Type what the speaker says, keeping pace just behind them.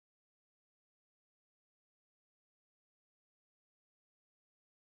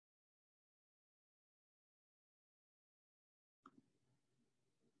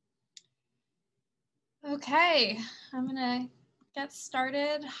Okay, I'm gonna get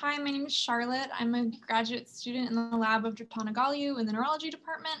started. Hi, my name is Charlotte. I'm a graduate student in the lab of Dreptana in the neurology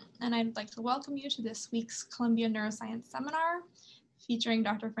department, and I'd like to welcome you to this week's Columbia Neuroscience Seminar featuring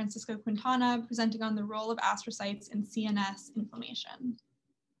Dr. Francisco Quintana presenting on the role of astrocytes in CNS inflammation.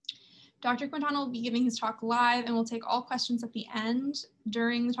 Dr. Quintana will be giving his talk live and will take all questions at the end.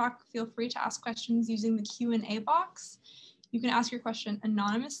 During the talk, feel free to ask questions using the Q&A box. You can ask your question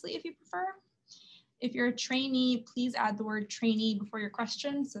anonymously if you prefer. If you're a trainee, please add the word trainee before your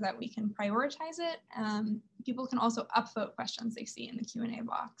question so that we can prioritize it. People can also upvote questions they see in the Q&A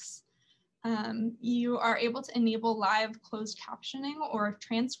box. You are able to enable live closed captioning or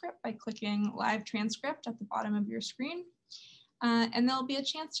transcript by clicking live transcript at the bottom of your screen. And there'll be a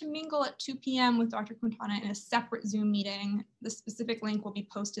chance to mingle at 2 p.m. with Dr. Quintana in a separate Zoom meeting. The specific link will be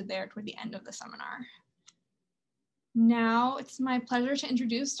posted there toward the end of the seminar. Now it's my pleasure to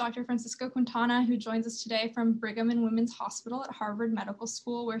introduce Dr. Francisco Quintana, who joins us today from Brigham and Women's Hospital at Harvard Medical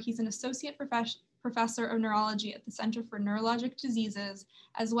School, where he's an associate professor of neurology at the Center for Neurologic Diseases,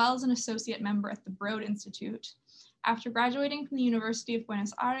 as well as an associate member at the Broad Institute. After graduating from the University of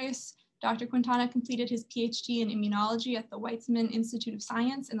Buenos Aires, Dr. Quintana completed his PhD in immunology at the Weizmann Institute of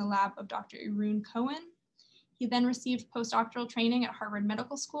Science in the lab of Dr. Arun Cohen. He then received postdoctoral training at Harvard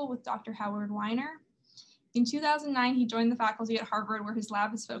Medical School with Dr. Howard Weiner. In 2009, he joined the faculty at Harvard, where his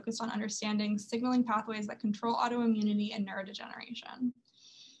lab is focused on understanding signaling pathways that control autoimmunity and neurodegeneration.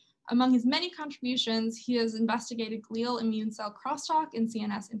 Among his many contributions, he has investigated glial immune cell crosstalk in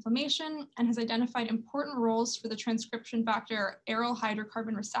CNS inflammation and has identified important roles for the transcription factor aryl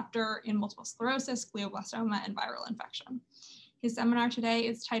hydrocarbon receptor in multiple sclerosis, glioblastoma, and viral infection. His seminar today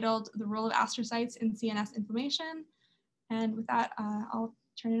is titled The Role of Astrocytes in CNS Inflammation. And with that, I'll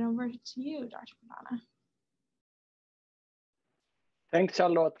turn it over to you, Dr. Quintana. Thanks,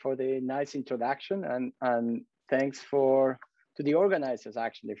 Charlotte, for the nice introduction, and thanks to the organizers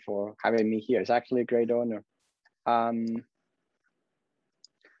actually for having me here. It's actually a great honor.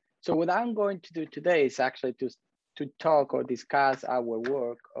 So what I'm going to do today is actually to talk or discuss our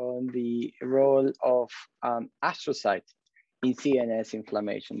work on the role of astrocytes in CNS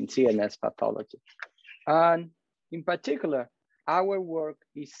inflammation, in CNS pathology. And in particular, our work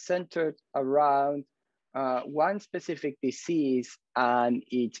is centered around one specific disease and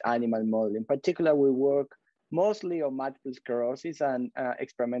its animal model. In particular, we work mostly on multiple sclerosis and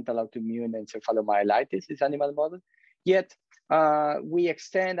experimental autoimmune encephalomyelitis, this animal model. Yet, we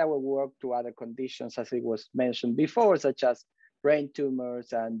extend our work to other conditions, as it was mentioned before, such as brain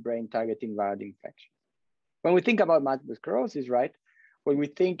tumors and brain targeting viral infection. When we think about multiple sclerosis, right, what we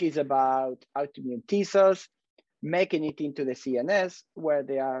think is about autoimmune T cells making it into the CNS, where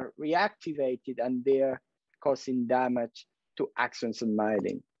they are reactivated and they're causing damage to axons and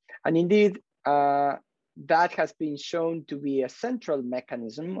myelin. And indeed, that has been shown to be a central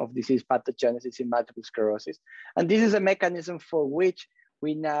mechanism of disease pathogenesis in multiple sclerosis. And this is a mechanism for which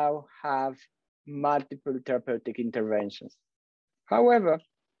we now have multiple therapeutic interventions. However,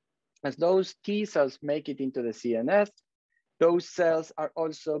 as those T cells make it into the CNS, those cells are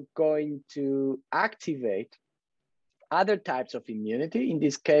also going to activate other types of immunity. In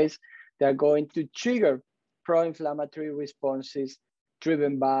this case, they're going to trigger pro-inflammatory responses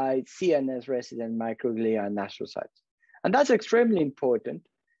driven by CNS resident microglia and astrocytes. And that's extremely important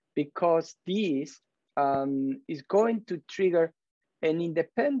because this is going to trigger an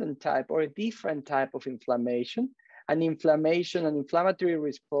independent type or a different type of inflammation, an inflammatory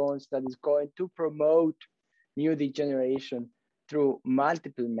response that is going to promote neurodegeneration through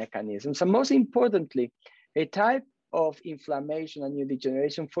multiple mechanisms. And most importantly, a type of inflammation and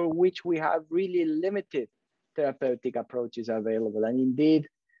neurodegeneration for which we have really limited therapeutic approaches available. And indeed,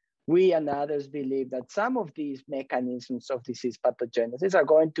 we and others believe that some of these mechanisms of disease pathogenesis are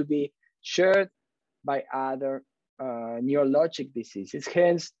going to be shared by other neurologic diseases.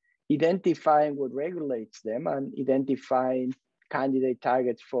 Hence, identifying what regulates them and identifying candidate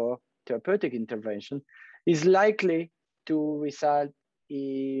targets for therapeutic intervention is likely to result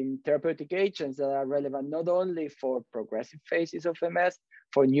in therapeutic agents that are relevant not only for progressive phases of MS,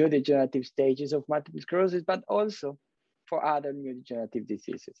 for neurodegenerative stages of multiple sclerosis, but also for other neurodegenerative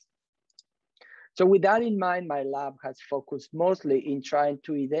diseases. So with that in mind, my lab has focused mostly in trying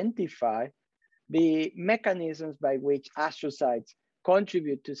to identify the mechanisms by which astrocytes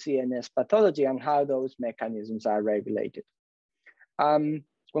contribute to CNS pathology and how those mechanisms are regulated. When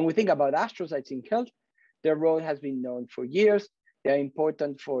we think about astrocytes in health, their role has been known for years. They're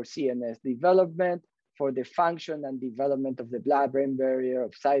important for CNS development, for the function and development of the blood-brain barrier,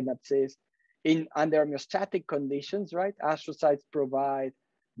 of synapses. Under homeostatic conditions, right, astrocytes provide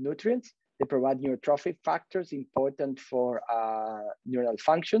nutrients. They provide neurotrophic factors important for neural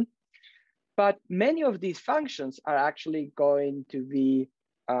function. But many of these functions are actually going to be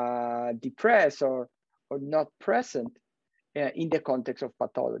depressed or not present in the context of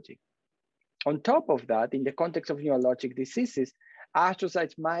pathology. On top of that, in the context of neurologic diseases,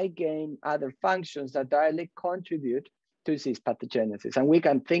 astrocytes might gain other functions that directly contribute to disease pathogenesis. And we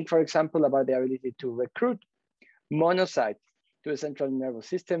can think, for example, about the ability to recruit monocytes to the central nervous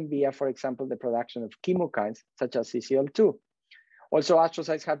system via, for example, the production of chemokines such as CCL2. Also,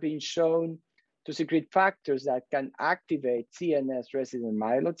 astrocytes have been shown to secrete factors that can activate CNS resident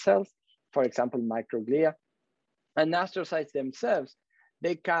myeloid cells, for example, microglia. And astrocytes themselves,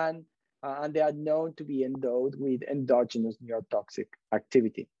 they can, and they are known to be endowed with endogenous neurotoxic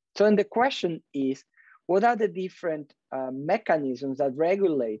activity. So then the question is, what are the different mechanisms that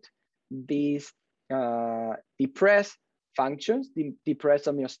regulate these depressed functions, depressed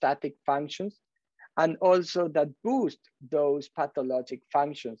homeostatic functions, and also that boost those pathologic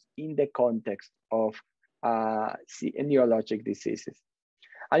functions in the context of neurologic diseases?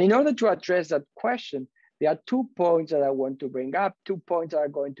 And in order to address that question, there are 2 points that I want to bring up, 2 points that are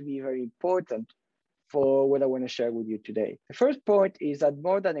going to be very important for what I want to share with you today. The first point is that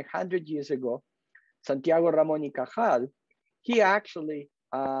more than 100 years ago, Santiago Ramón y Cajal, he actually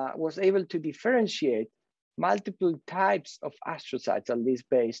was able to differentiate multiple types of astrocytes, at least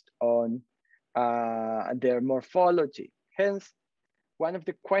based on their morphology. Hence, one of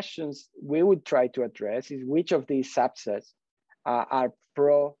the questions we would try to address is which of these subsets are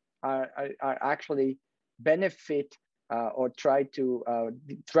actually benefit or try to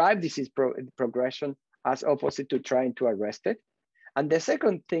drive disease progression as opposite to trying to arrest it. And the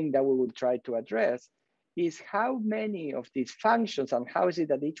second thing that we will try to address is how many of these functions and how is it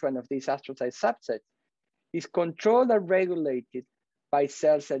that each one of these astrocyte subsets is controlled and regulated by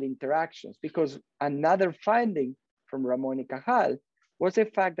cell-cell interactions. Because another finding from Ramón y Cajal was the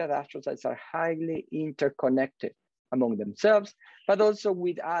fact that astrocytes are highly interconnected among themselves, but also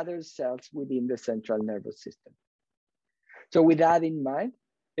with other cells within the central nervous system. So with that in mind,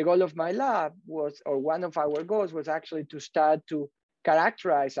 the goal of my lab was, or one of our goals was actually to start to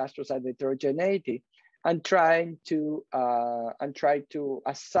characterize astrocyte heterogeneity and try to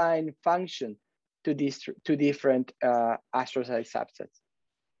assign function to these different astrocyte subsets.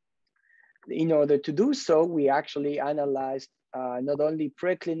 In order to do so, we actually analyzed not only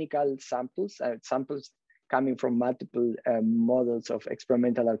preclinical samples, samples coming from multiple models of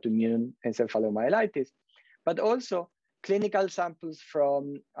experimental autoimmune encephalomyelitis, but also clinical samples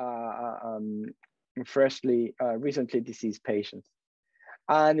from recently deceased patients.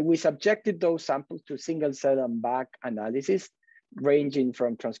 And we subjected those samples to single cell and back analysis, ranging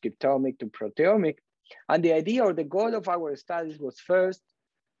from transcriptomic to proteomic. And the idea or the goal of our studies was first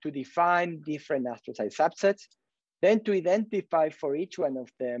to define different astrocyte subsets, then to identify for each one of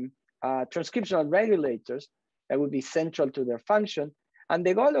them transcriptional regulators that would be central to their function. And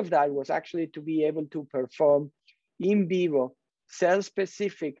the goal of that was actually to be able to perform in vivo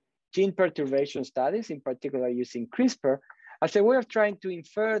cell-specific gene perturbation studies, in particular using CRISPR, as a way of trying to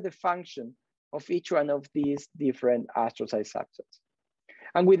infer the function of each one of these different astrocyte subsets.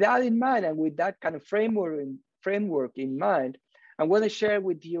 And with that in mind, and with that kind of framework in mind, I want to share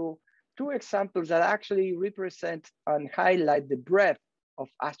with you 2 examples that actually represent and highlight the breadth of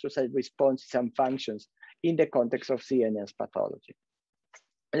astrocyte responses and functions in the context of CNS pathology.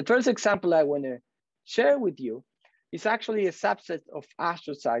 The first example I want to share with you is actually a subset of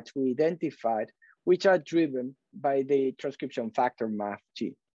astrocytes we identified, which are driven by the transcription factor MAF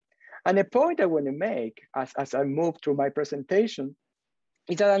gene. And the point I want to make as I move through my presentation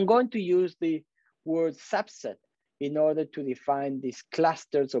is that I'm going to use the word subset in order to define these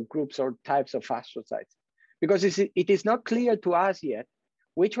clusters or groups or types of astrocytes, because it is not clear to us yet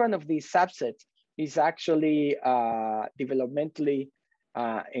which one of these subsets is actually developmentally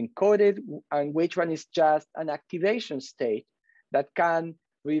encoded and which one is just an activation state that can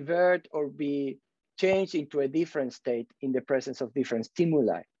revert or be changed into a different state in the presence of different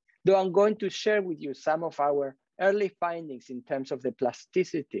stimuli. Though I'm going to share with you some of our early findings in terms of the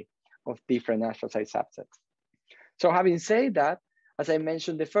plasticity of different astrocyte subsets. So having said that, as I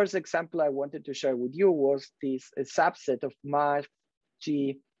mentioned, the first example I wanted to share with you was this subset of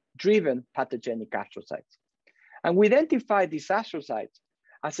MASG-driven pathogenic astrocytes. And we identified these astrocytes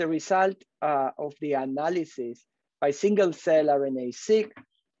as a result of the analysis by single-cell RNA-seq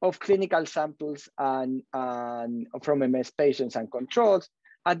of clinical samples and from MS patients and controls,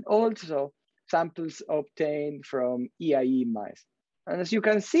 and also samples obtained from EIE mice. And as you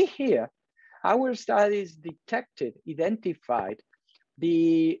can see here, our studies identified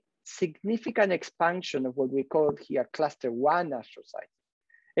the significant expansion of what we call here cluster 1 astrocytes,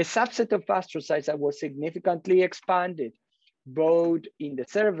 a subset of astrocytes that was significantly expanded both in the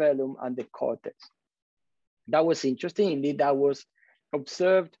cerebellum and the cortex. That was interesting. Indeed, that was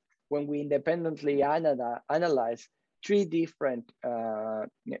observed when we independently analyzed 3 different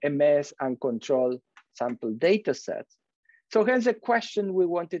MS and control sample data sets. So hence the question we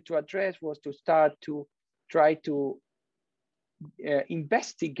wanted to address was to start to try to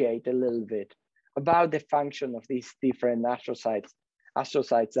investigate a little bit about the function of these different astrocytes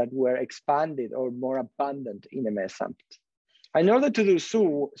that were expanded or more abundant in MS samples. In order to do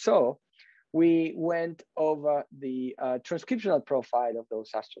so, we went over the transcriptional profile of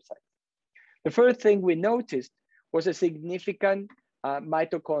those astrocytes. The first thing we noticed was a significant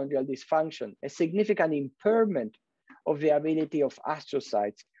mitochondrial dysfunction, a significant impairment of the ability of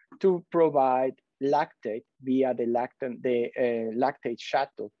astrocytes to provide lactate via the lactate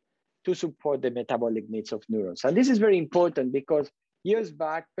shuttle to support the metabolic needs of neurons. And this is very important because years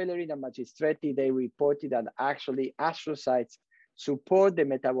back, Pellerin and Magistretti, they reported that actually astrocytes support the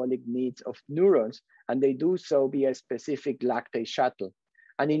metabolic needs of neurons, and they do so via a specific lactate shuttle.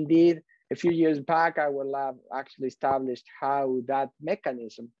 And indeed, a few years back, our lab actually established how that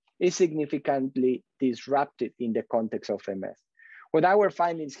mechanism is significantly disrupted in the context of MS. What our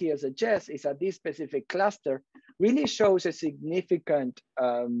findings here suggest is that this specific cluster really shows a significant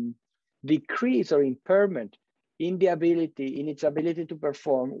decrease or impairment in its ability to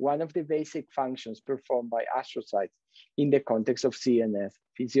perform one of the basic functions performed by astrocytes in the context of CNS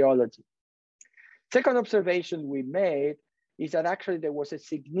physiology. Second observation we made is that actually there was a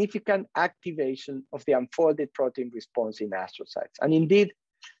significant activation of the unfolded protein response in astrocytes. And indeed,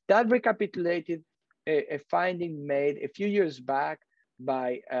 that recapitulated a finding made a few years back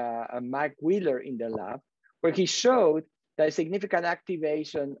by Mike Wheeler in the lab, where he showed that a significant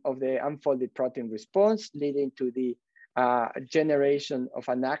activation of the unfolded protein response leading to the generation of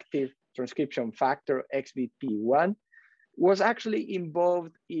an active transcription factor, XBP1, was actually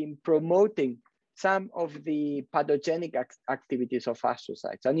involved in promoting some of the pathogenic activities of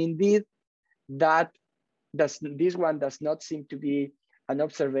astrocytes. And indeed, this one does not seem to be an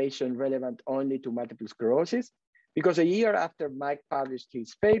observation relevant only to multiple sclerosis, because a year after Mike published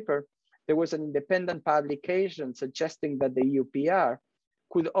his paper, there was an independent publication suggesting that the UPR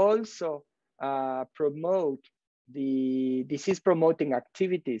could also promote the disease-promoting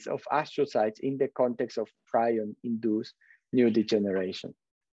activities of astrocytes in the context of prion-induced neurodegeneration.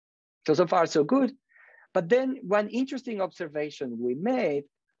 So far, so good. But then one interesting observation we made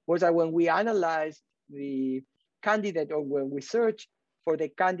was that when we analyzed the candidate, or when we searched for the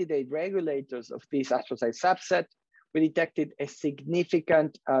candidate regulators of this astrocyte subset, we detected a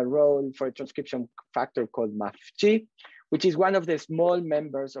significant role for a transcription factor called MAFG, which is one of the small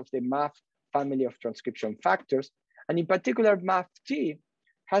members of the MAF family of transcription factors. And in particular, MAFG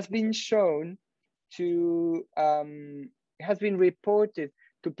has been shown to, has been reported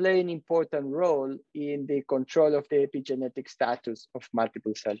to play an important role in the control of the epigenetic status of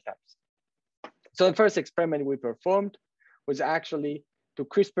multiple cell types. So the first experiment we performed was actually to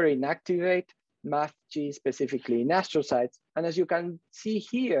CRISPR inactivate MAFG specifically in astrocytes. And as you can see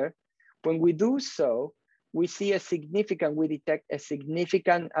here, when we do so, we see we detect a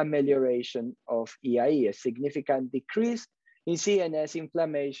significant amelioration of EIE, a significant decrease in CNS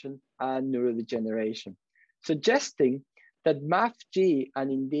inflammation and neurodegeneration, suggesting that MAFG, and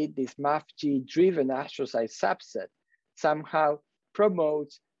indeed this MAFG-driven astrocyte subset, somehow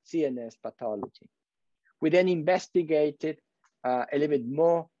promotes CNS pathology. We then investigated a little bit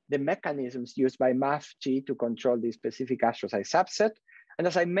more the mechanisms used by MAFG to control this specific astrocyte subset. And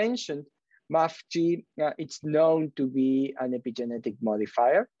as I mentioned, MAFG, it's known to be an epigenetic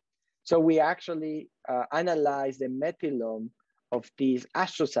modifier. So we actually analyzed the methylome of these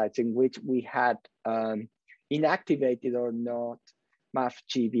astrocytes in which we had inactivated or not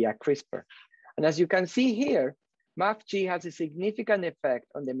MAFG via CRISPR. And as you can see here, MAFG has a significant effect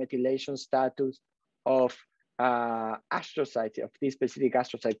on the methylation status of astrocytes, of this specific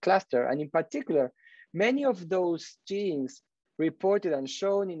astrocyte cluster. And in particular, many of those genes reported and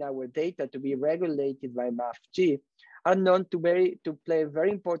shown in our data to be regulated by MAFG are known to play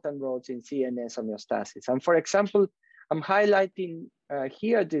very important roles in CNS homeostasis. And for example, I'm highlighting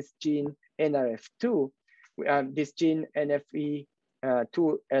here this gene NRF2, this gene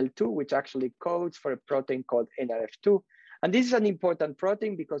NFE2L2, which actually codes for a protein called NRF2. And this is an important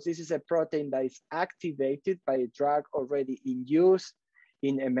protein because this is a protein that is activated by a drug already in use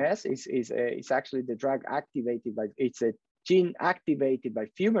in MS. It's actually the drug activated by, it's a gene activated by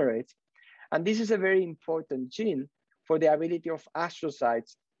fumarates. And this is a very important gene for the ability of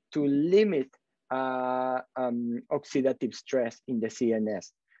astrocytes to limit oxidative stress in the CNS.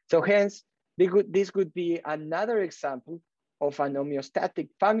 So hence, this could be another example of an homeostatic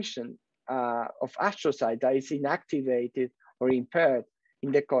function of astrocyte that is inactivated or impaired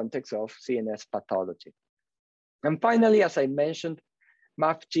in the context of CNS pathology. And finally, as I mentioned,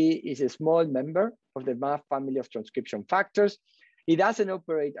 MAFG is a small member of the MAF family of transcription factors. It doesn't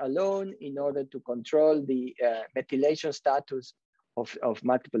operate alone in order to control the methylation status of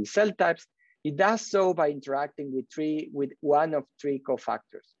multiple cell types. It does so by interacting with one of three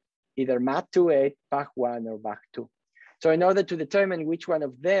cofactors, either MAT2A, BAC1, or BAC2. So in order to determine which one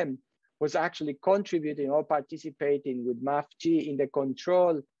of them was actually contributing or participating with MAFG in the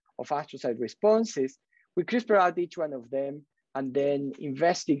control of astrocyte responses, we CRISPR out each one of them and then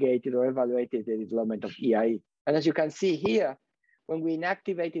investigated or evaluated the development of EIE. And as you can see here, when we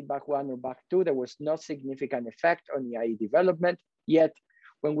inactivated BAC1 or BAC2, there was no significant effect on EIE development. Yet,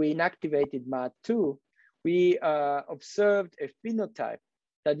 when we inactivated MAT2, we observed a phenotype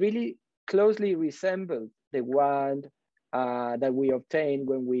that really closely resembled the one that we obtained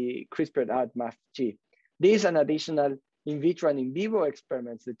when we CRISPRed out MAFG. These and additional in vitro and in vivo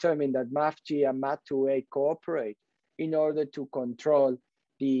experiments determined that MAFG and MAT2A cooperate in order to control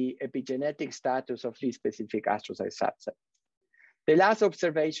the epigenetic status of this specific astrocyte subset. The last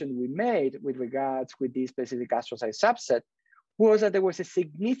observation we made with regards with this specific astrocyte subset was that there was a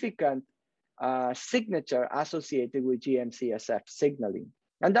significant signature associated with GM-CSF signaling.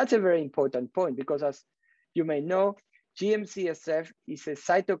 And that's a very important point because, as you may know, GM-CSF is a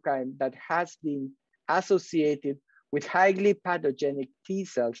cytokine that has been associated with highly pathogenic T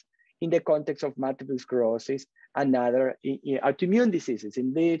cells in the context of multiple sclerosis and other autoimmune diseases.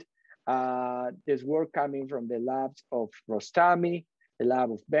 Indeed, there's work coming from the labs of Rostami, the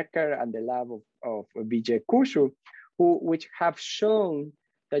lab of Becker, and the lab of Vijay Kushu, which have shown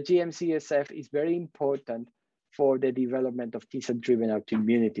that GM-CSF is very important for the development of T-cell-driven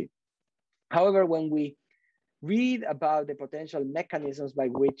autoimmunity. However, when we read about the potential mechanisms by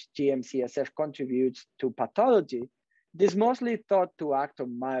which GM-CSF contributes to pathology, it is mostly thought to act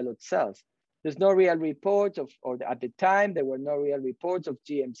on myeloid cells. There's no real reports of, or at the time, there were no real reports of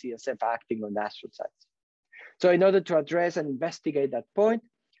GM-CSF acting on astrocytes. So in order to address and investigate that point,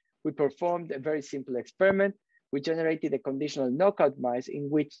 we performed a very simple experiment. We generated a conditional knockout mice in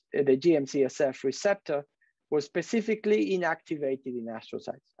which the GM-CSF receptor was specifically inactivated in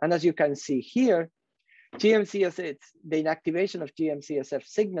astrocytes. And as you can see here, GM-CSF, the inactivation of GM-CSF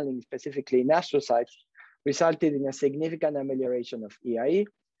signaling specifically in astrocytes resulted in a significant amelioration of EIE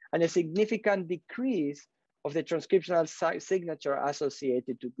and a significant decrease of the transcriptional signature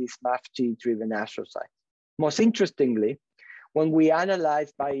associated to these MAFG-driven astrocytes. Most interestingly, when we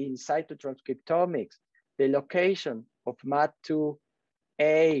analyzed by in situ transcriptomics the location of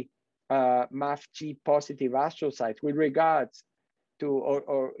MAT2A MAFG positive astrocytes with regards to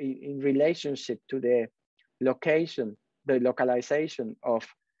or in relationship to the localization of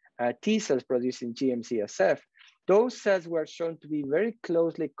T cells producing GM-CSF, those cells were shown to be very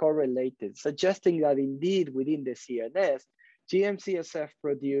closely correlated, suggesting that indeed within the CNS, GM-CSF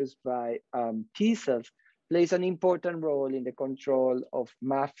produced by T cells plays an important role in the control of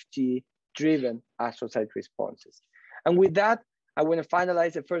MAFG-driven astrocyte responses. And with that, I want to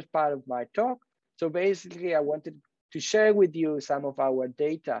finalize the first part of my talk. So basically, I wanted to share with you some of our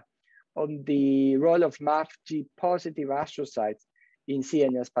data on the role of MAFG positive astrocytes in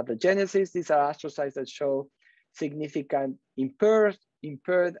CNS pathogenesis. These are astrocytes that show significant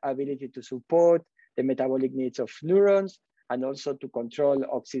impaired ability to support the metabolic needs of neurons and also to control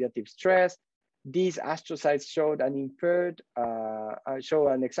oxidative stress. These astrocytes showed an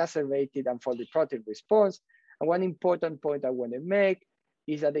an exacerbated unfolded protein response. And one important point I want to make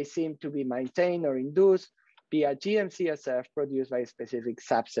is that they seem to be maintained or induced via GM-CSF produced by a specific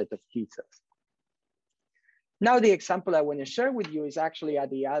subset of T cells. Now, the example I want to share with you is actually at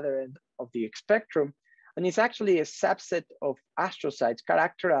the other end of the spectrum, and it's actually a subset of astrocytes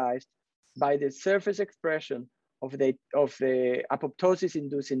characterized by the surface expression of the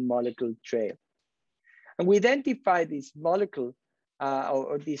apoptosis-inducing molecule trail. And we identified this molecule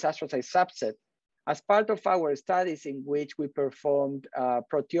or this astrocyte subset as part of our studies in which we performed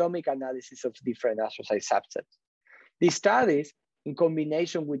proteomic analysis of different astrocyte subsets. These studies, in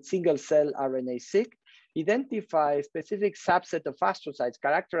combination with single-cell RNA-seq, identify a specific subset of astrocytes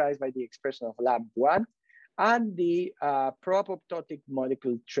characterized by the expression of LAMP1 and the pro-apoptotic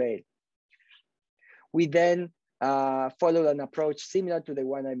molecule trail. We then followed an approach similar to the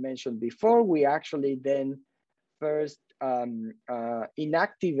one I mentioned before. We actually then first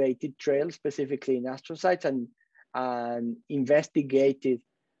inactivated trails specifically in astrocytes and investigated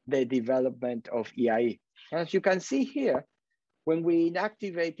the development of EIE. As you can see here, when we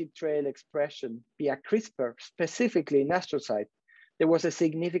inactivated trail expression via CRISPR, specifically in astrocytes, there was a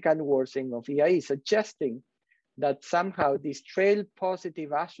significant worsening of EIE, suggesting that somehow these trail-positive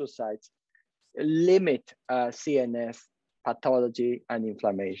astrocytes limit CNS pathology and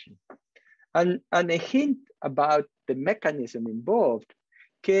inflammation. And a hint about the mechanism involved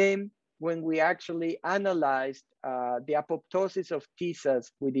came when we actually analyzed the apoptosis of T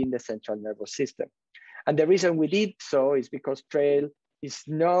cells within the central nervous system. And the reason we did so is because trail is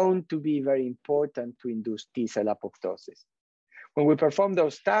known to be very important to induce T cell apoptosis. When we performed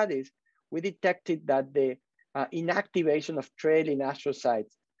those studies, we detected that the inactivation of trail in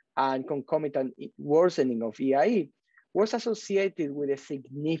astrocytes and concomitant worsening of EIE was associated with a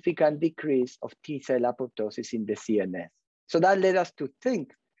significant decrease of T cell apoptosis in the CNS. So that led us to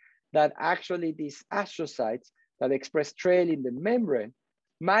think that actually these astrocytes that express trail in the membrane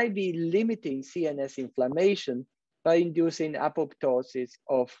might be limiting CNS inflammation by inducing apoptosis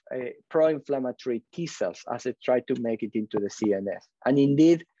of pro-inflammatory T cells as they try to make it into the CNS. And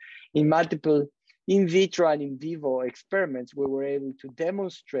indeed, in multiple in vitro and in vivo experiments, we were able to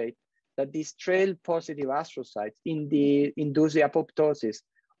demonstrate that these trail-positive astrocytes indeed induce the apoptosis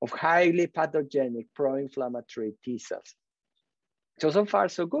of highly pathogenic pro-inflammatory T cells. So far,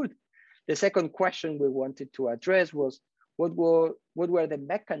 so good. The second question we wanted to address was, what were the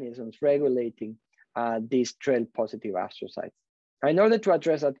mechanisms regulating these trail-positive astrocytes? In order to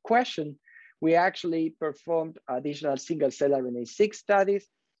address that question, we actually performed additional single-cell RNA-seq studies.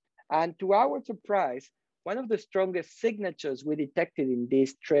 And to our surprise, one of the strongest signatures we detected in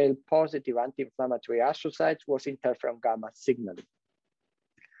these trail-positive anti-inflammatory astrocytes was interferon gamma signaling.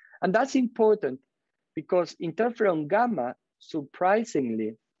 And that's important because interferon gamma,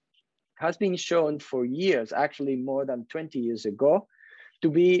 surprisingly, has been shown for years, actually more than 20 years ago,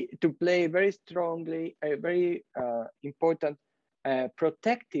 to play very strongly, a very important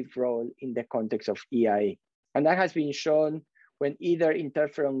protective role in the context of EIE. And that has been shown when either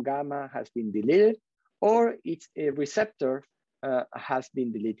interferon gamma has been deleted or its receptor has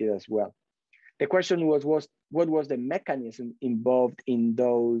been deleted as well. The question was what was the mechanism involved in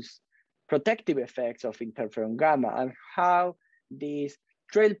those protective effects of interferon gamma and how these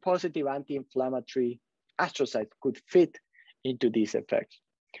trail-positive anti-inflammatory astrocytes could fit into these effects.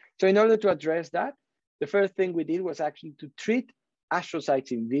 So in order to address that, the first thing we did was actually to treat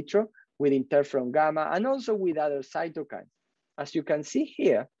astrocytes in vitro with interferon gamma and also with other cytokines. As you can see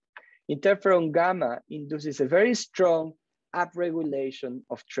here, interferon gamma induces a very strong upregulation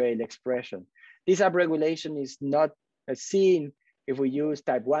of trail expression. This upregulation is not seen if we use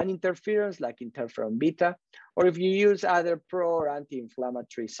type 1 interferons like interferon beta, or if you use other pro or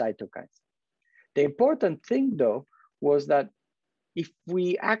anti-inflammatory cytokines. The important thing though, was that if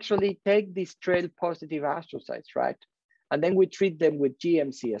we actually take these trail-positive astrocytes, right, and then we treat them with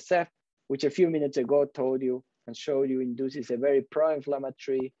GM-CSF, which a few minutes ago told you and showed you induces a very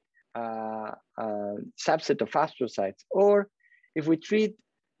pro-inflammatory subset of astrocytes, or if we treat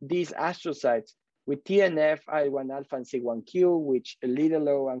these astrocytes with TNF, I1 alpha, and C1q, which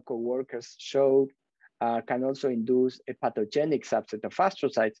Lidelo and co-workers showed can also induce a pathogenic subset of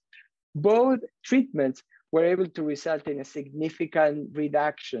astrocytes, both treatments were able to result in a significant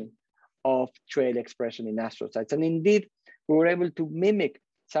reduction of trail expression in astrocytes. And indeed, we were able to mimic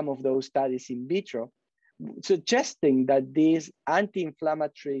some of those studies in vitro, suggesting that these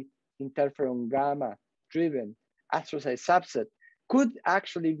anti-inflammatory interferon gamma-driven astrocyte subset could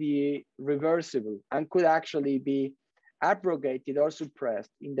actually be reversible and could actually be abrogated or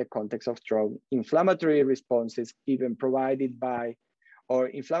suppressed in the context of strong inflammatory responses even provided by, or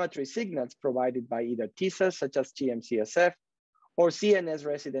inflammatory signals provided by either T cells such as GM-CSF or CNS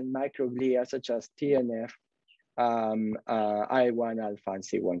resident microglia such as TNF, I1 alpha, and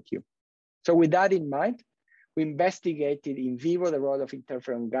C1q. So with that in mind, we investigated in vivo the role of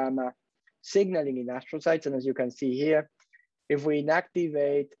interferon gamma signaling in astrocytes. And as you can see here, if we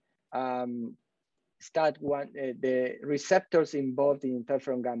inactivate STAT1, the receptors involved in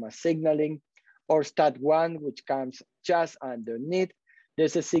interferon gamma signaling, or STAT1, which comes just underneath,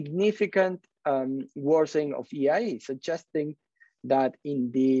 there's a significant worsening of EIE, suggesting that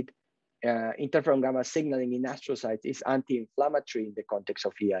indeed interferon gamma signaling in astrocytes is anti-inflammatory in the context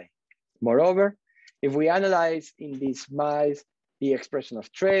of EIE. Moreover, if we analyze in these mice the expression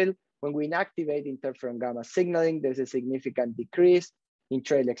of trail, when we inactivate interferon gamma signaling, there's a significant decrease in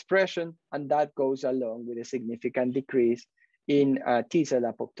trail expression, and that goes along with a significant decrease in T cell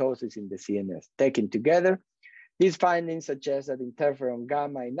apoptosis in the CNS. Taken together, these findings suggest that interferon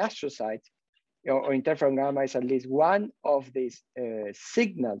gamma in astrocytes or interferon gamma is at least one of these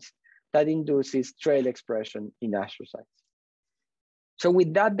signals that induces trail expression in astrocytes. So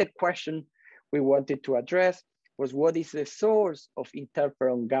with that, the question we wanted to address was, what is the source of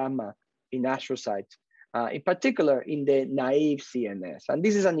interferon gamma in astrocytes, in particular in the naive CNS? And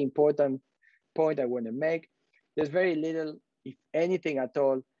this is an important point I want to make. There's very little, if anything at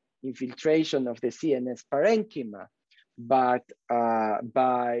all, infiltration of the CNS parenchyma, but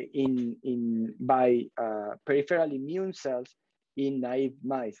by peripheral immune cells in naive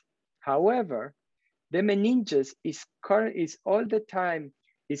mice. However, the meninges is all the time,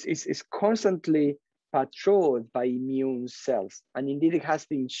 is constantly patrolled by immune cells. And indeed, it has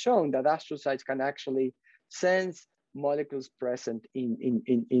been shown that astrocytes can actually sense molecules present in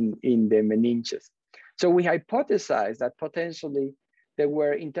the meninges. So we hypothesized that potentially there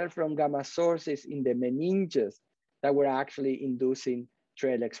were interferon gamma sources in the meninges that were actually inducing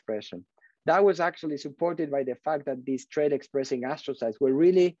trail expression. That was actually supported by the fact that these trail expressing astrocytes were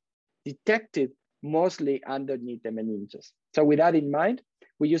really detected mostly underneath the meninges. So with that in mind,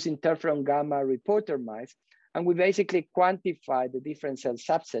 we use interferon gamma reporter mice, and we basically quantify the different cell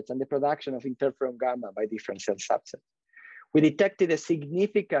subsets and the production of interferon gamma by different cell subsets. We detected a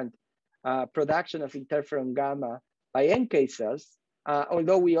significant production of interferon gamma by NK cells,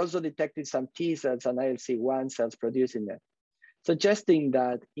 although we also detected some T cells and ILC1 cells producing it, suggesting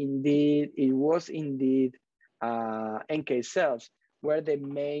that indeed it was indeed NK cells were the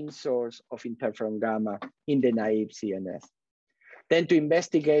main source of interferon gamma in the naive CNS. Then to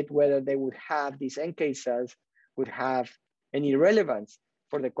investigate whether they would have, these NK cells would have any relevance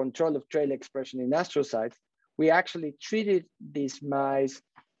for the control of trail expression in astrocytes, we actually treated these mice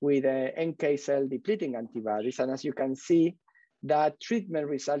with NK cell depleting antibodies. And as you can see, that treatment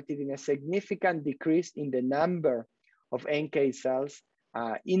resulted in a significant decrease in the number of NK cells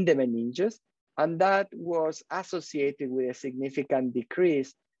in the meninges. And that was associated with a significant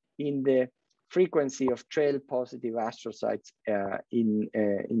decrease in the frequency of trail positive astrocytes in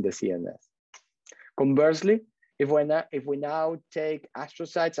the CNS. Conversely, if we now take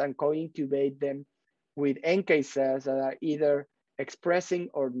astrocytes and co-incubate them with NK cells that are either expressing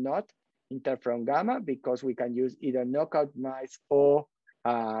or not interferon gamma, because we can use either knockout mice or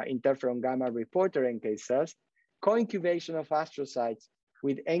interferon gamma reporter NK cells, co-incubation of astrocytes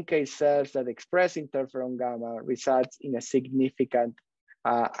with NK cells that express interferon gamma results in a significant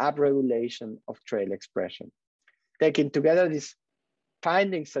upregulation of trail expression. Taken together, these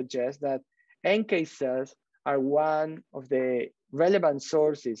findings suggest that NK cells are one of the relevant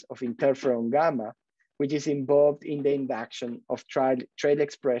sources of interferon gamma, which is involved in the induction of trail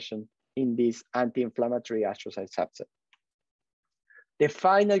expression in this anti-inflammatory astrocyte subset. The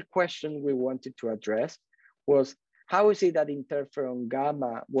final question we wanted to address was, how is it that interferon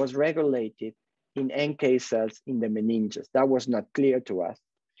gamma was regulated in NK cells in the meninges? That was not clear to us.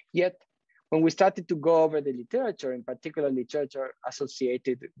 Yet, when we started to go over the literature, in particular literature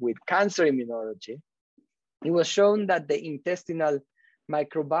associated with cancer immunology, it was shown that the intestinal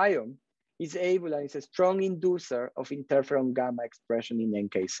microbiome is able and is a strong inducer of interferon gamma expression in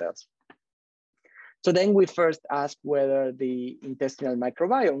NK cells. So then we first asked whether the intestinal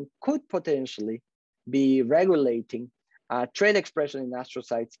microbiome could potentially be regulating trail expression in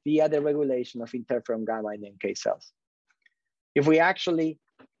astrocytes via the regulation of interferon gamma in NK cells. If we actually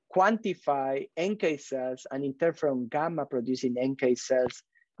quantify NK cells and interferon gamma producing NK cells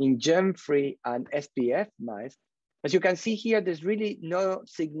in germ-free and SPF mice, as you can see here, there's really no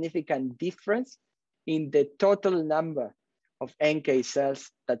significant difference in the total number of NK cells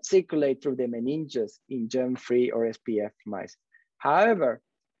that circulate through the meninges in germ-free or SPF mice. However,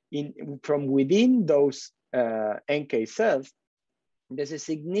 from within those NK cells, there's a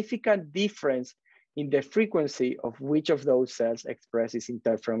significant difference in the frequency of which of those cells expresses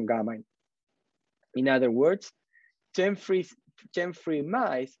interferon gamma. In other words, germ-free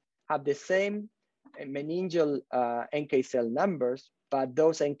mice have the same meningeal NK cell numbers, but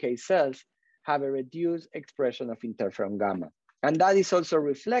those NK cells have a reduced expression of interferon gamma. And that is also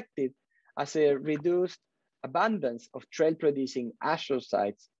reflected as a reduced abundance of trail-producing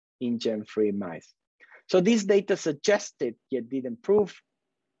astrocytes in germ-free mice. So this data suggested, yet didn't prove,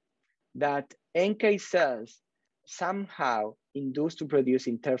 that NK cells somehow induced to produce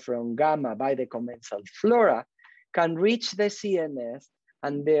interferon gamma by the commensal flora can reach the CNS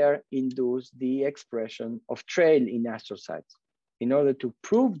and there induce the expression of trail in astrocytes. In order to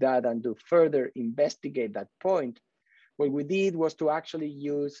prove that and to further investigate that point, what we did was to actually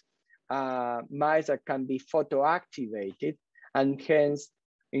use mice that can be photoactivated, and hence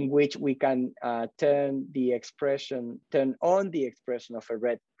in which we can turn on the expression of a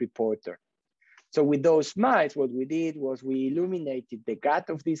red reporter. So with those mice, what we did was we illuminated the gut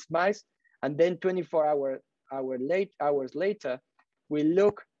of these mice, and then 24 hours later, we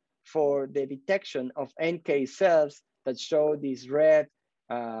look for the detection of NK cells that show this red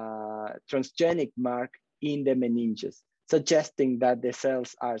transgenic mark in the meninges, suggesting that the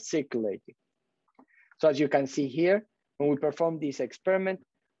cells are circulating. So as you can see here, when we perform this experiment,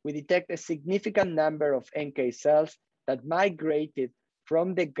 we detect a significant number of NK cells that migrated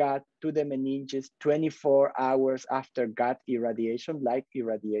from the gut to the meninges 24 hours after gut irradiation, light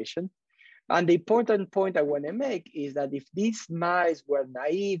irradiation. And the important point I want to make is that if these mice were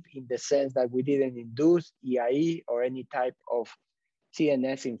naive in the sense that we didn't induce EIE or any type of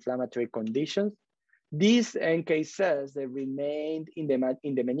CNS inflammatory conditions, these NK cells, they remained in the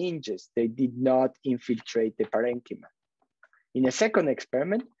meninges. They did not infiltrate the parenchyma. In a second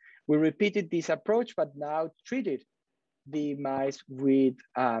experiment, we repeated this approach, but now treated the mice with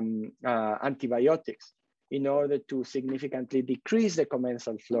antibiotics in order to significantly decrease the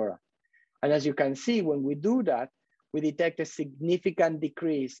commensal flora. And as you can see, when we do that, we detect a significant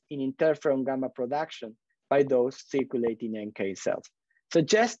decrease in interferon gamma production by those circulating NK cells,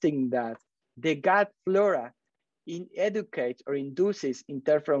 suggesting that the gut flora educates or induces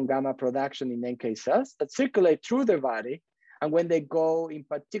interferon gamma production in NK cells that circulate through the body, and when they go in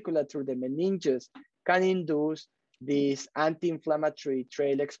particular through the meninges, can induce this anti-inflammatory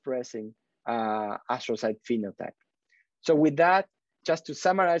trail expressing astrocyte phenotype. So with that, just to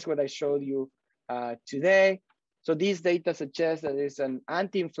summarize what I showed you today, so these data suggest that there's an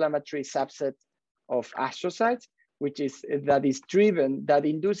anti-inflammatory subset of astrocytes, that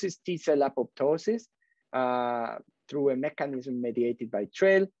induces T cell apoptosis through a mechanism mediated by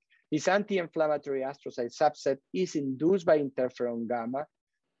trail. This anti-inflammatory astrocyte subset is induced by interferon gamma.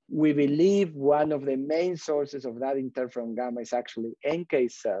 We believe one of the main sources of that interferon gamma is actually NK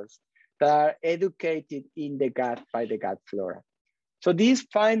cells that are educated in the gut by the gut flora. So this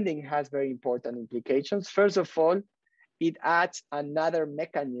finding has very important implications. First of all, it adds another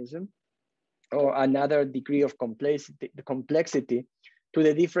mechanism or another degree of complexity to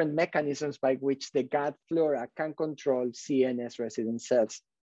the different mechanisms by which the gut flora can control CNS resident cells,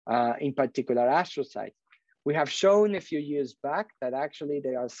 in particular astrocytes. We have shown a few years back that actually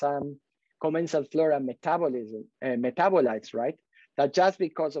there are some commensal flora metabolites, right? That just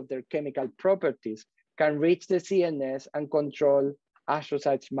because of their chemical properties can reach the CNS and control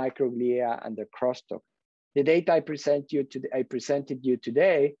astrocytes, microglia, and the crosstalk. The data I presented you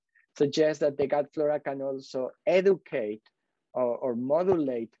today suggests that the gut flora can also educate or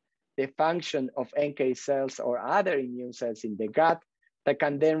modulate the function of NK cells or other immune cells in the gut that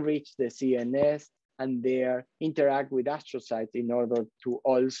can then reach the CNS and there interact with astrocytes in order to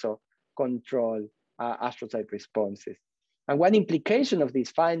also control astrocyte responses. And one implication of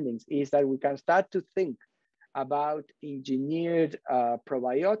these findings is that we can start to think about engineered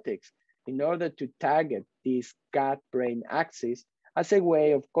probiotics in order to target this gut-brain axis as a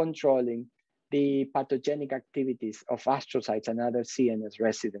way of controlling the pathogenic activities of astrocytes and other CNS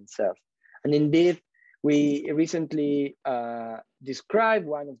resident cells. And indeed, we recently described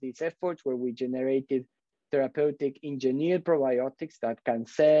one of these efforts where we generated therapeutic engineered probiotics that can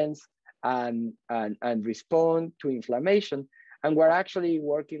sense and respond to inflammation. And we're actually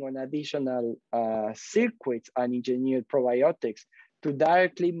working on additional circuits and engineered probiotics to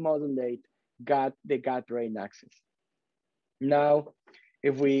directly modulate the gut-brain axis. Now,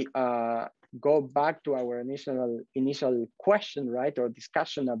 if we go back to our initial question, right, or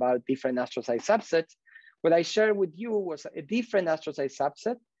discussion about different astrocyte subsets, what I shared with you was a different astrocyte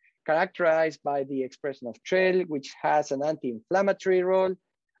subset characterized by the expression of TRAIL, which has an anti-inflammatory role,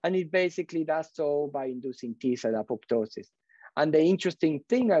 and it basically does so by inducing T cell apoptosis. And the interesting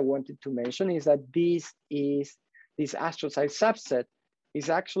thing I wanted to mention is that this astrocyte subset is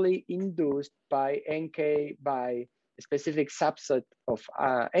actually induced by a specific subset of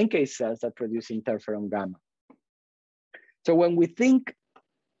NK cells that produce interferon gamma. So when we think,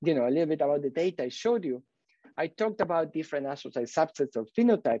 a little bit about the data I showed you, I talked about different astrocyte subsets or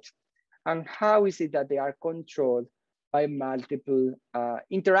phenotypes and how is it that they are controlled by multiple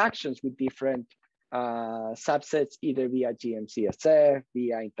interactions with different subsets, either via GM-CSF,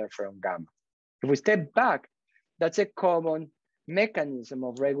 via interferon gamma. If we step back, that's a common mechanism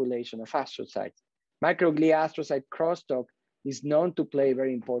of regulation of astrocytes. Microglia astrocyte crosstalk is known to play a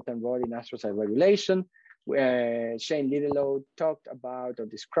very important role in astrocyte regulation. Shane Littleout talked about or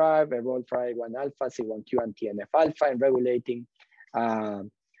described a role for I1 alpha, C1q, and TNF alpha in regulating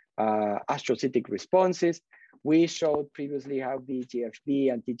astrocytic responses. We showed previously how VEGF-B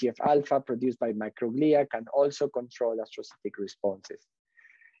and TGF alpha produced by microglia can also control astrocytic responses.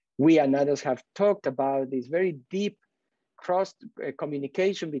 we and others have talked about this very deep cross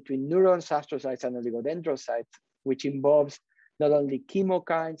communication between neurons, astrocytes, and oligodendrocytes, which involves not only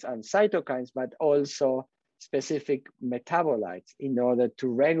chemokines and cytokines, but also specific metabolites in order to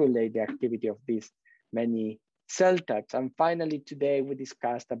regulate the activity of these many cell types. And finally, today we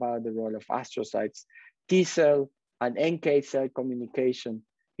discussed about the role of astrocytes, T cell and NK cell communication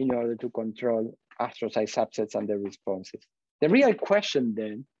in order to control astrocyte subsets and their responses. The real question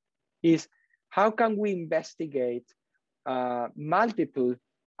then is, how can we investigate multiple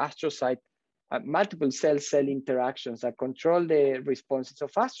astrocyte, multiple cell-cell interactions that control the responses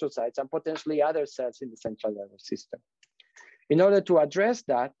of astrocytes and potentially other cells in the central nervous system? In order to address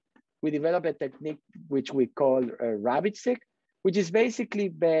that, we developed a technique which we call rabbit-seq, which is basically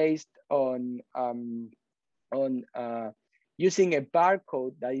based on using a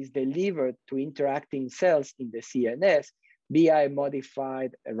barcode that is delivered to interacting cells in the CNS via a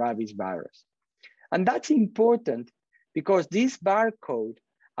modified rabies virus. And that's important because this barcode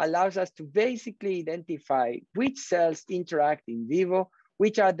allows us to basically identify which cells interact in vivo,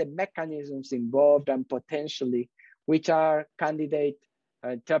 which are the mechanisms involved, and potentially which are candidate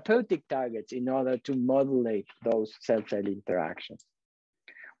therapeutic targets in order to modulate those cell-cell interactions.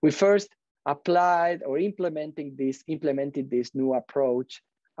 We first applied or implemented this new approach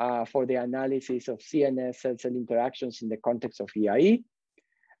for the analysis of CNS cell-cell interactions in the context of EIE.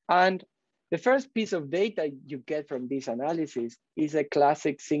 And the first piece of data you get from this analysis is a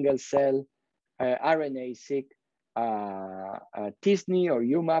classic single-cell RNA-seq t-SNE or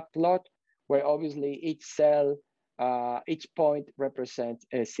UMAP plot, where obviously each cell, each point represents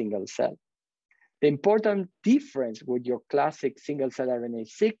a single cell. The important difference with your classic single-cell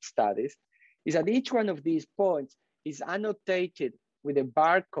RNA-seq studies is that each one of these points is annotated with a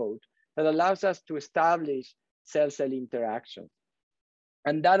barcode that allows us to establish cell-cell interactions.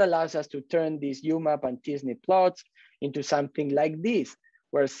 And that allows us to turn these UMAP and t-SNE plots into something like this,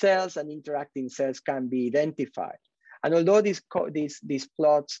 where cells and interacting cells can be identified. And although these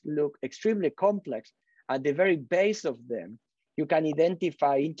plots look extremely complex, at the very base of them, you can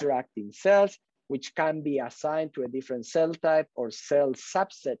identify interacting cells, which can be assigned to a different cell type or cell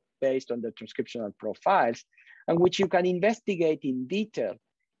subset based on the transcriptional profiles, and which you can investigate in detail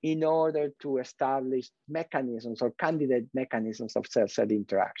in order to establish mechanisms or candidate mechanisms of cell-cell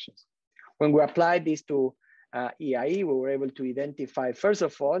interactions. When we applied this to EIE, we were able to identify, first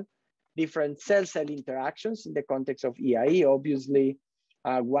of all, different cell-cell interactions in the context of EIE. Obviously,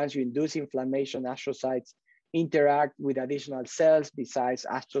 once you induce inflammation, astrocytes interact with additional cells besides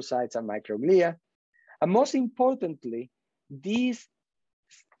astrocytes and microglia. And most importantly, these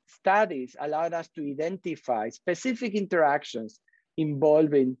studies allowed us to identify specific interactions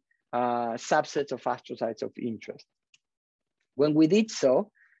involving subsets of astrocytes of interest. When we did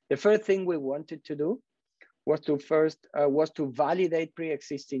so, the first thing we wanted to do was to validate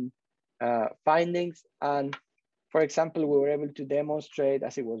pre-existing findings. And for example, we were able to demonstrate,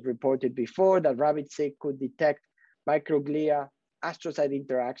 as it was reported before, that rabbit-seq could detect microglia astrocyte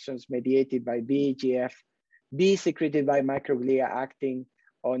interactions mediated by VEGF, B secreted by microglia acting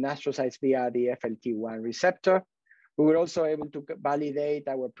on astrocytes via the FLT1 receptor. We were also able to validate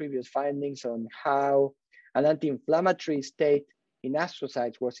our previous findings on how an anti-inflammatory state in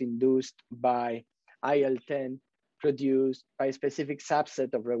astrocytes was induced by IL-10 produced by a specific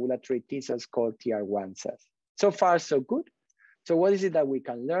subset of regulatory T cells called TR1 cells. So far, so good. So what is it that we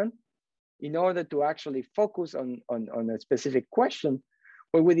can learn? In order to actually focus on a specific question,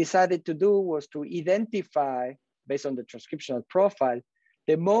 what we decided to do was to identify, based on the transcriptional profile,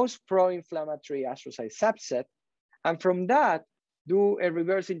 the most pro-inflammatory astrocyte subset, and from that, do a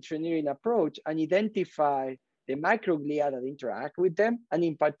reverse engineering approach and identify the microglia that interact with them, and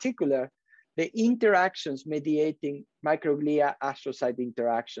in particular, the interactions mediating microglia astrocyte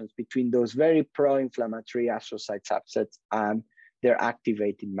interactions between those very pro-inflammatory astrocyte subsets and their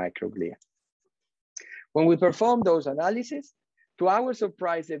activating microglia. When we performed those analyses, to our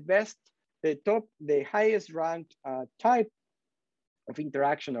surprise, the highest ranked type of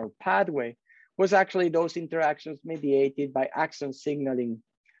interaction or pathway was actually those interactions mediated by axon signaling,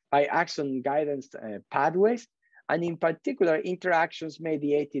 by axon guidance pathways, and in particular, interactions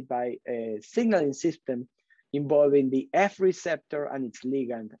mediated by a signaling system involving the F receptor and its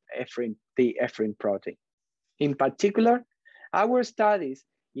ligand, the ephrin protein. In particular, our studies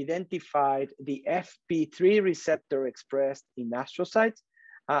identified the FP3 receptor expressed in astrocytes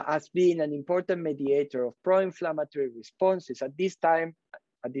as being an important mediator of pro-inflammatory responses. At this time,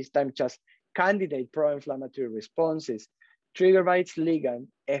 just candidate pro-inflammatory responses triggered by its ligand,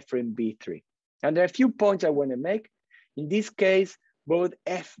 ephrin B3. And there are a few points I want to make. In this case, both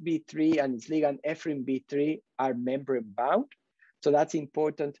FB3 and its ligand ephrin B3 are membrane bound. So that's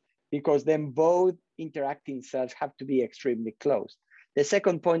important because then both interacting cells have to be extremely close. The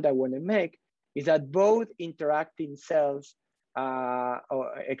second point I want to make is that both interacting cells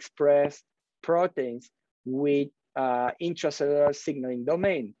express proteins with intracellular signaling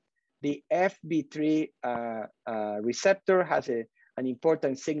domain. The FB3 receptor has an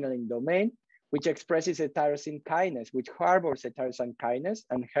important signaling domain, which expresses a tyrosine kinase, which harbors a tyrosine kinase,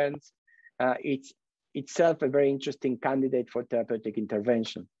 and hence it's itself a very interesting candidate for therapeutic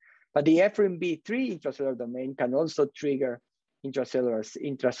intervention. But the ephrin B3 intracellular domain can also trigger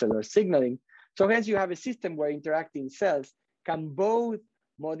intracellular signaling. So hence you have a system where interacting cells can both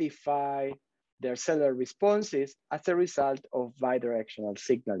modify their cellular responses as a result of bidirectional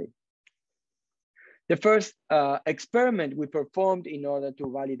signaling. The first experiment we performed in order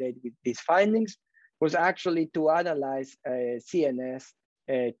to validate these findings was actually to analyze CNS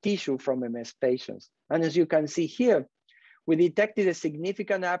tissue from MS patients. And as you can see here, we detected a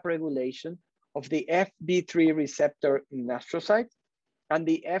significant upregulation of the FB3 receptor in astrocytes and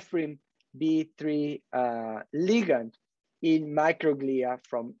the ephrin B3 ligand in microglia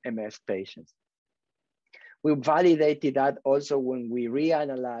from MS patients. We validated that also when we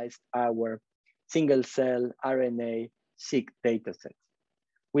reanalyzed our single-cell RNA-seq datasets.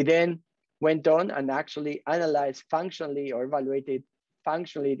 We then went on and actually analyzed functionally or evaluated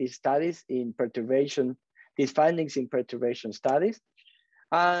functionally these studies in perturbation, these findings in perturbation studies.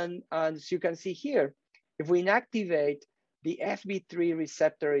 And as you can see here, if we inactivate the FB3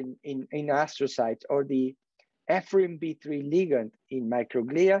 receptor in astrocytes or the ephrin B3 ligand in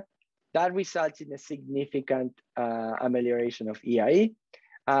microglia, that results in a significant amelioration of EIE,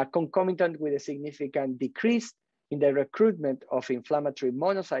 concomitant with a significant decrease in the recruitment of inflammatory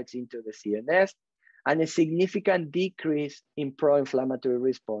monocytes into the CNS, and a significant decrease in pro-inflammatory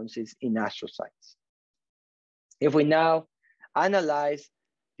responses in astrocytes. If we now analyze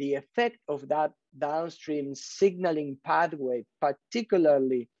the effect of that downstream signaling pathway,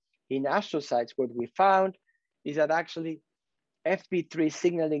 particularly in astrocytes, what we found is that actually FB3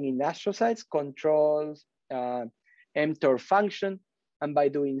 signaling in astrocytes controls mTOR function, and by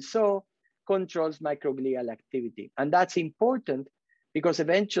doing so, controls microglial activity. And that's important because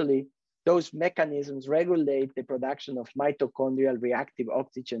eventually those mechanisms regulate the production of mitochondrial reactive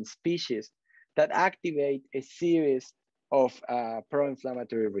oxygen species that activate a series of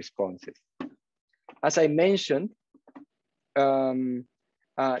pro-inflammatory responses. As I mentioned,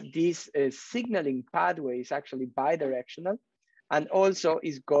 this signaling pathway is actually bidirectional and also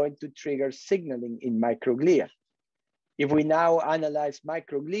is going to trigger signaling in microglia. If we now analyze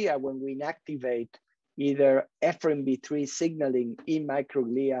microglia when we inactivate either ephrin B3 signaling in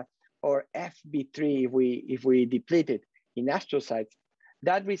microglia or FB3 if we deplete it in astrocytes,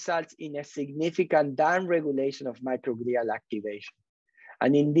 that results in a significant downregulation of microglial activation.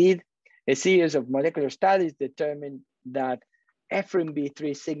 And indeed, a series of molecular studies determined that ephrin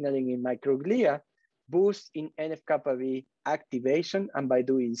B3 signaling in microglia boosts in NF-kappa B activation, and by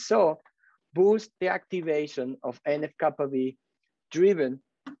doing so, boost the activation of NF-kappa B driven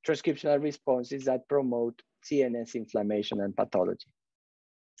transcriptional responses that promote CNS inflammation and pathology.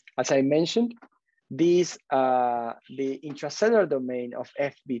 As I mentioned, the intracellular domain of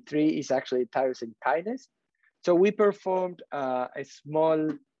FB3 is actually tyrosine kinase. So we performed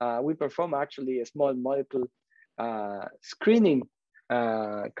actually a small molecule screening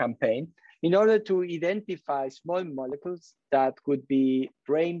campaign in order to identify small molecules that could be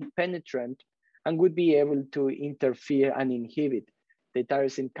brain penetrant and would be able to interfere and inhibit the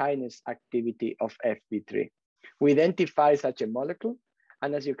tyrosine kinase activity of FB3. We identify such a molecule,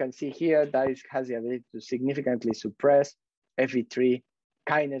 and as you can see here, that has the ability to significantly suppress FB3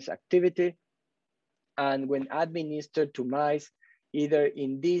 kinase activity. And when administered to mice, either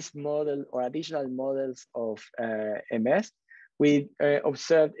in this model or additional models of MS, we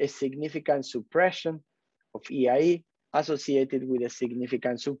observed a significant suppression of EIE associated with a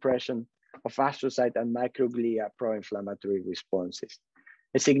significant suppression of astrocyte and microglia pro-inflammatory responses.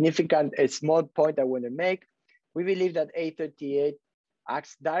 A small point I want to make, we believe that A38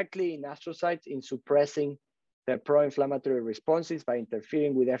 acts directly in astrocytes in suppressing the pro-inflammatory responses by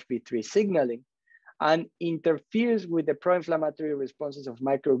interfering with FB3 signaling, and interferes with the pro-inflammatory responses of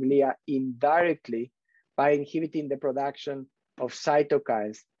microglia indirectly by inhibiting the production of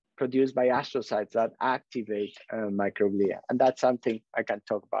cytokines produced by astrocytes that activate microglia. And that's something I can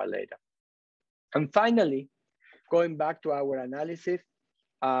talk about later. And finally, going back to our analysis,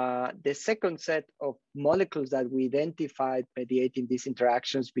 the second set of molecules that we identified mediating these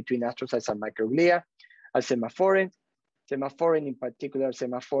interactions between astrocytes and microglia are semaphorins. semaphorin in particular,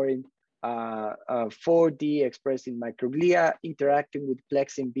 semaphorin 4D expressed in microglia, interacting with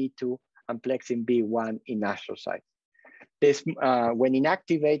plexin B2 and plexin B1 in astrocytes. This, when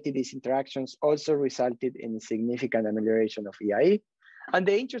inactivated, these interactions also resulted in significant amelioration of EIE. And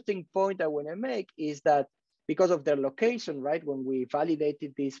the interesting point I want to make is that because of their location, right, when we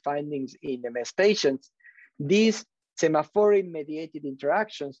validated these findings in MS patients, these semaphorin-mediated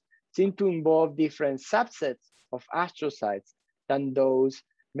interactions seem to involve different subsets of astrocytes than those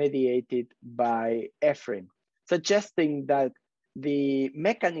mediated by epherin, suggesting that the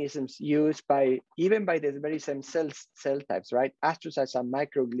mechanisms used by even by the very same cell types, right, astrocytes and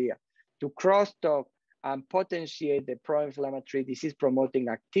microglia, to crosstalk and potentiate the pro-inflammatory disease-promoting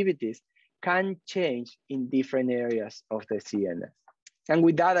activities can change in different areas of the CNS. And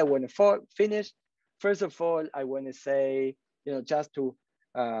with that, I want to finish. First of all, I want to say, just to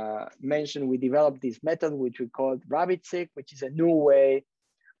mention, we developed this method, which we called rabbit-seq, which is a new way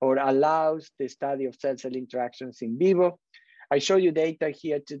or allows the study of cell-cell interactions in vivo. I show you data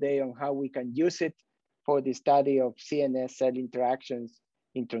here today on how we can use it for the study of CNS cell interactions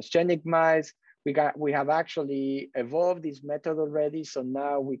in transgenic mice. We have actually evolved this method already, so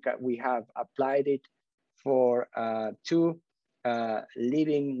now we have applied it for 2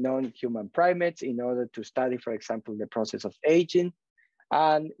 living non-human primates in order to study, for example, the process of aging.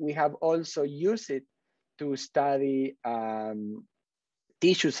 And we have also used it to study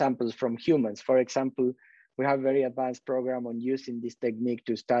tissue samples from humans. For example, we have a very advanced program on using this technique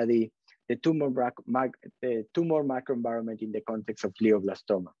to study the tumor microenvironment in the context of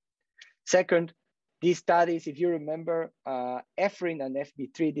glioblastoma. Second, these studies, if you remember, epherin and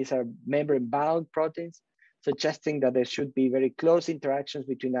FB3, these are membrane-bound proteins, suggesting that there should be very close interactions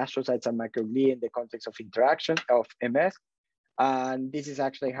between astrocytes and microglia in the context of interaction of MS. And this is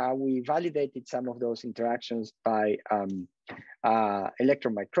actually how we validated some of those interactions by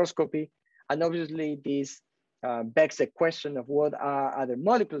electron microscopy. And obviously, this begs the question of what are other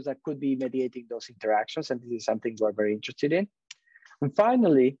molecules that could be mediating those interactions. And this is something we're very interested in. And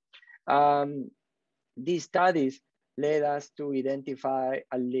finally, these studies led us to identify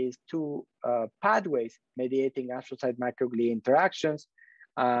at least 2 pathways mediating astrocyte microglia interactions,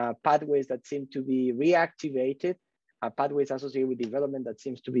 pathways that seem to be reactivated, pathways associated with development that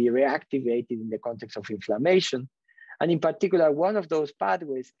seems to be reactivated in the context of inflammation. And in particular, one of those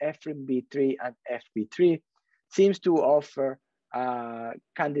pathways, epherin B3 and FB3, seems to offer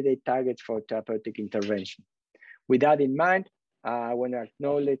candidate targets for therapeutic intervention. With that in mind, I want to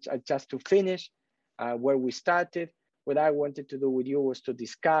acknowledge, just to finish where we started, what I wanted to do with you was to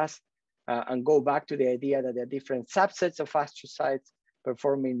discuss and go back to the idea that there are different subsets of astrocytes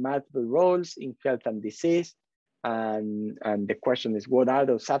performing multiple roles in health and disease. And the question is, what are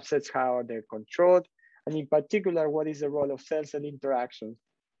those subsets? How are they controlled? And in particular, what is the role of cell-cell interactions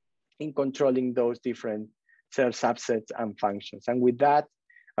in controlling those different cell subsets and functions? And with that,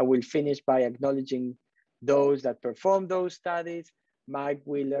 I will finish by acknowledging those that performed those studies: Mike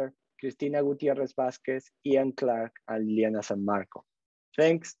Wheeler, Cristina Gutierrez Vasquez, Ian Clark, and Liliana San Marco.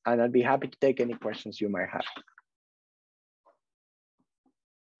 Thanks, and I'll be happy to take any questions you might have.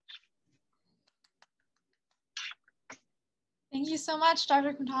 Thank you so much,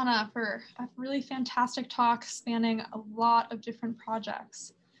 Dr. Quintana, for a really fantastic talk spanning a lot of different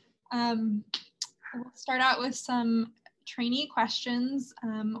projects. We'll start out with some trainee questions.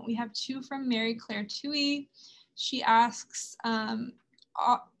 We have 2 from Mary Claire Tui. She asks,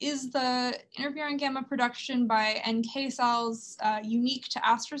 is the interferon gamma production by NK cells unique to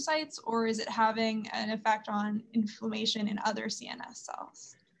astrocytes, or is it having an effect on inflammation in other CNS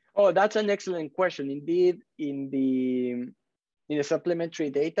cells? Oh, that's an excellent question. Indeed, in the supplementary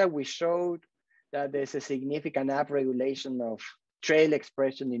data, we showed that there's a significant upregulation of trail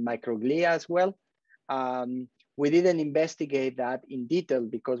expression in microglia as well. We didn't investigate that in detail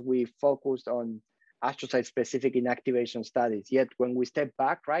because we focused on astrocyte-specific inactivation studies. Yet when we step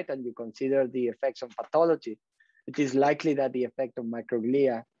back, right, and you consider the effects on pathology, it is likely that the effect of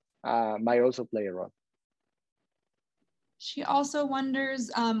microglia might also play a role. She also wonders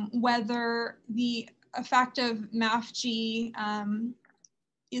whether the effect of MAFG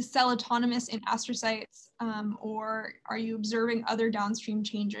is cell autonomous in astrocytes, or are you observing other downstream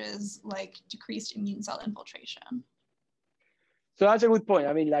changes like decreased immune cell infiltration? So that's a good point.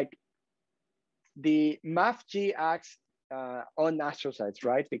 I mean, like the MAFG acts on astrocytes,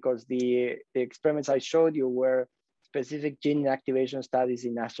 right? Because the experiments I showed you were specific gene activation studies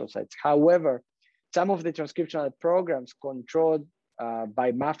in astrocytes. However, some of the transcriptional programs controlled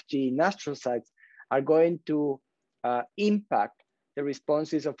by MAFG in astrocytes are going to impact the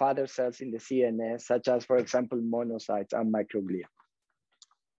responses of other cells in the CNS, such as, for example, monocytes and microglia.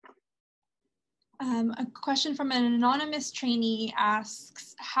 A question from an anonymous trainee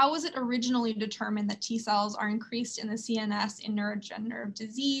asks, how was it originally determined that T cells are increased in the CNS in neurodegenerative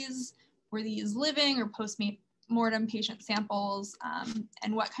disease? Were these living or post-mortem patient samples?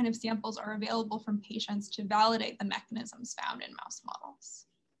 And what kind of samples are available from patients to validate the mechanisms found in mouse models?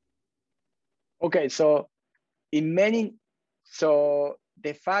 Okay, so the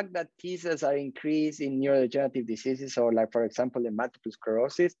fact that T cells are increased in neurodegenerative diseases, or like, for example, in multiple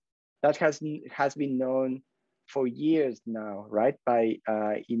sclerosis, that has been known for years now, right? By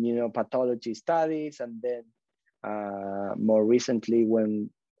immunopathology studies, and then more recently when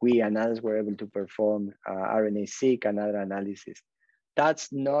we and others were able to perform RNA-seq and other analysis.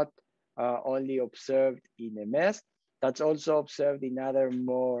 That's not only observed in MS, that's also observed in other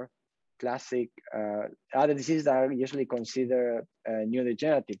more classic, other diseases that are usually considered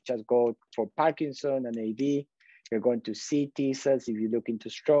neurodegenerative. Just go for Parkinson and AD. You're going to see T cells. If you look into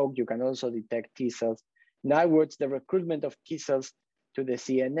stroke, you can also detect T cells. In other words, the recruitment of T cells to the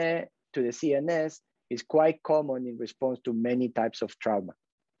CNS is quite common in response to many types of trauma.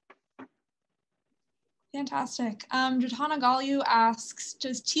 Fantastic. Jatana Galu asks,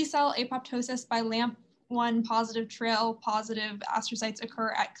 does T cell apoptosis by LAMP1 positive trail positive astrocytes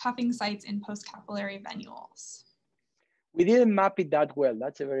occur at cuffing sites in postcapillary venules? We didn't map it that well.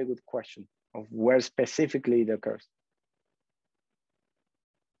 That's a very good question of where specifically it occurs.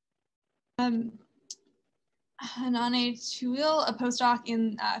 Hanane Tuil, a postdoc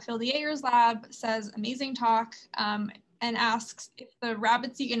in Phil Dieger's lab, says, amazing talk, and asks if the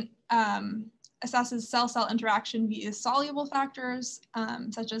rabbit-seq assesses cell-cell interaction via soluble factors,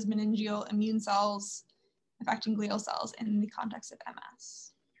 such as meningeal immune cells affecting glial cells in the context of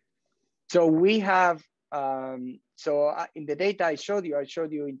MS. So we have, in the data I showed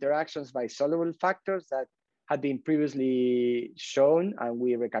you interactions by soluble factors that had been previously shown, and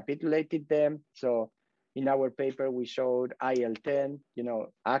we recapitulated them. So in our paper, we showed IL-10,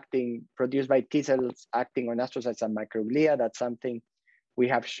 produced by T cells acting on astrocytes and microglia. That's something we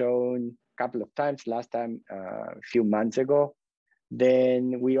have shown a couple of times, last time a few months ago.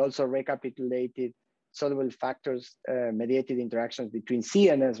 Then we also recapitulated soluble factors mediated interactions between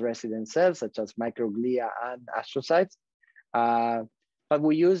CNS resident cells, such as microglia and astrocytes. But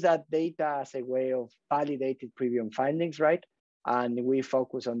we use that data as a way of validating previous findings, right? And we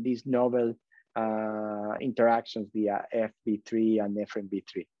focus on these novel interactions via FB3 and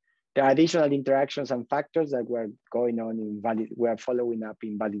FMB3. There are additional interactions and factors that were going on we're following up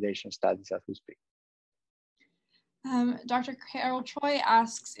in validation studies as we speak. Dr. Carol Choi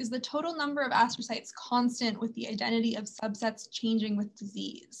asks, is the total number of astrocytes constant with the identity of subsets changing with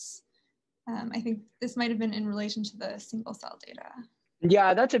disease? I think this might have been in relation to the single cell data.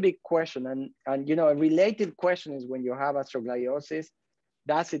 Yeah, that's a big question. And a related question is, when you have astrogliosis,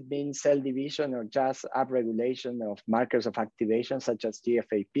 does it mean cell division or just upregulation of markers of activation such as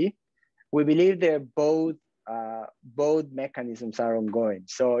GFAP? We believe they're both mechanisms are ongoing.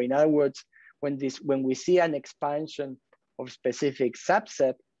 So in other words, when we see an expansion of specific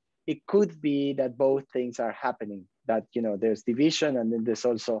subset, it could be that both things are happening, that there's division and then there's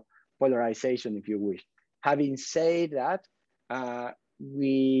also polarization, if you wish. Having said that,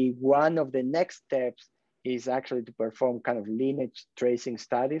 one of the next steps is actually to perform kind of lineage tracing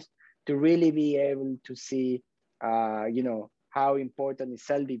studies to really be able to see, how important is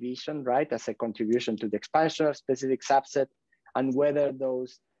cell division, right, as a contribution to the expansion of specific subset, and whether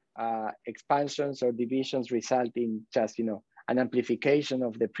those expansions or divisions result in just, an amplification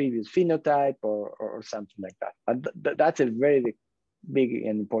of the previous phenotype or something like that. But that's a very big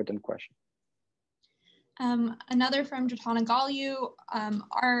and important question. Another from Jatana Galu,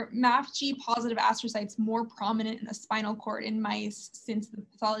 are MAFG positive astrocytes more prominent in the spinal cord in mice, since the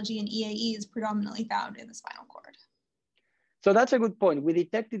pathology in EAE is predominantly found in the spinal cord? So that's a good point. We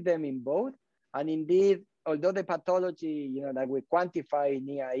detected them in both, and indeed, although the pathology, that we quantify in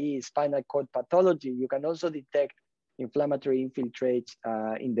EAE is spinal cord pathology, you can also detect inflammatory infiltrates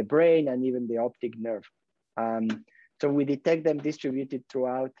in the brain and even the optic nerve. So we detect them distributed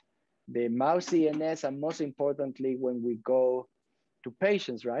throughout the mouse CNS, and most importantly, when we go to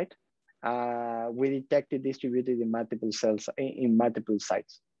patients, right? We detect it distributed in multiple cells, in multiple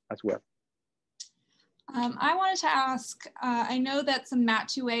sites as well. I wanted to ask, I know that some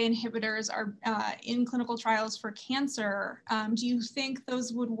MAT2A inhibitors are in clinical trials for cancer. Do you think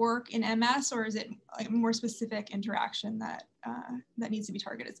those would work in MS, or is it a more specific interaction that needs to be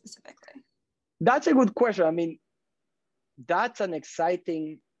targeted specifically? That's a good question. I mean, that's an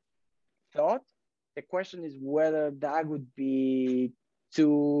exciting thought. the question is whether that would be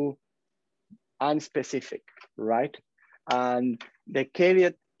too unspecific, right? And the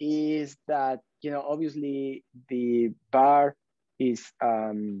caveat is that, obviously the bar is,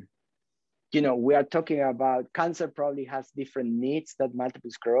 we are talking about cancer probably has different needs than multiple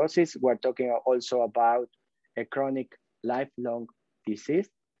sclerosis. We're talking also about a chronic lifelong disease.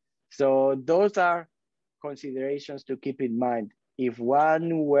 So those are considerations to keep in mind. If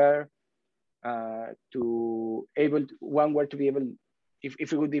one were to be able,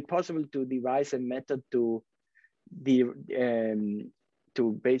 if it would be possible to devise a method to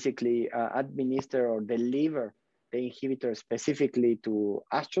basically administer or deliver the inhibitor specifically to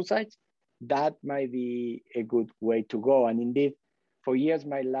astrocytes, that might be a good way to go. And indeed, for years,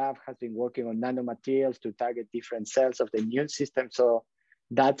 my lab has been working on nanomaterials to target different cells of the immune system. So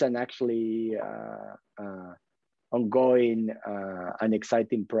that's an actually ongoing and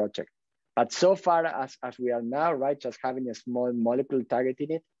exciting project. But so far as we are now, right, just having a small molecule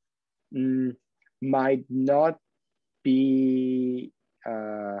targeting it might not be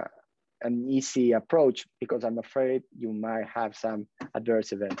an easy approach, because I'm afraid you might have some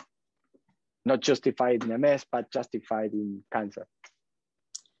adverse events, not justified in MS, but justified in cancer.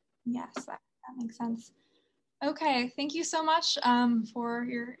 Yes, that makes sense. Okay, thank you so much for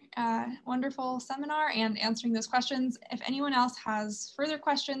your wonderful seminar and answering those questions. If anyone else has further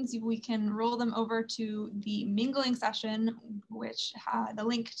questions, we can roll them over to the mingling session, which the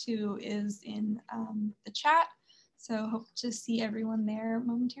link to is in the chat. So hope to see everyone there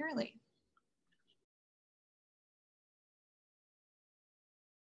momentarily.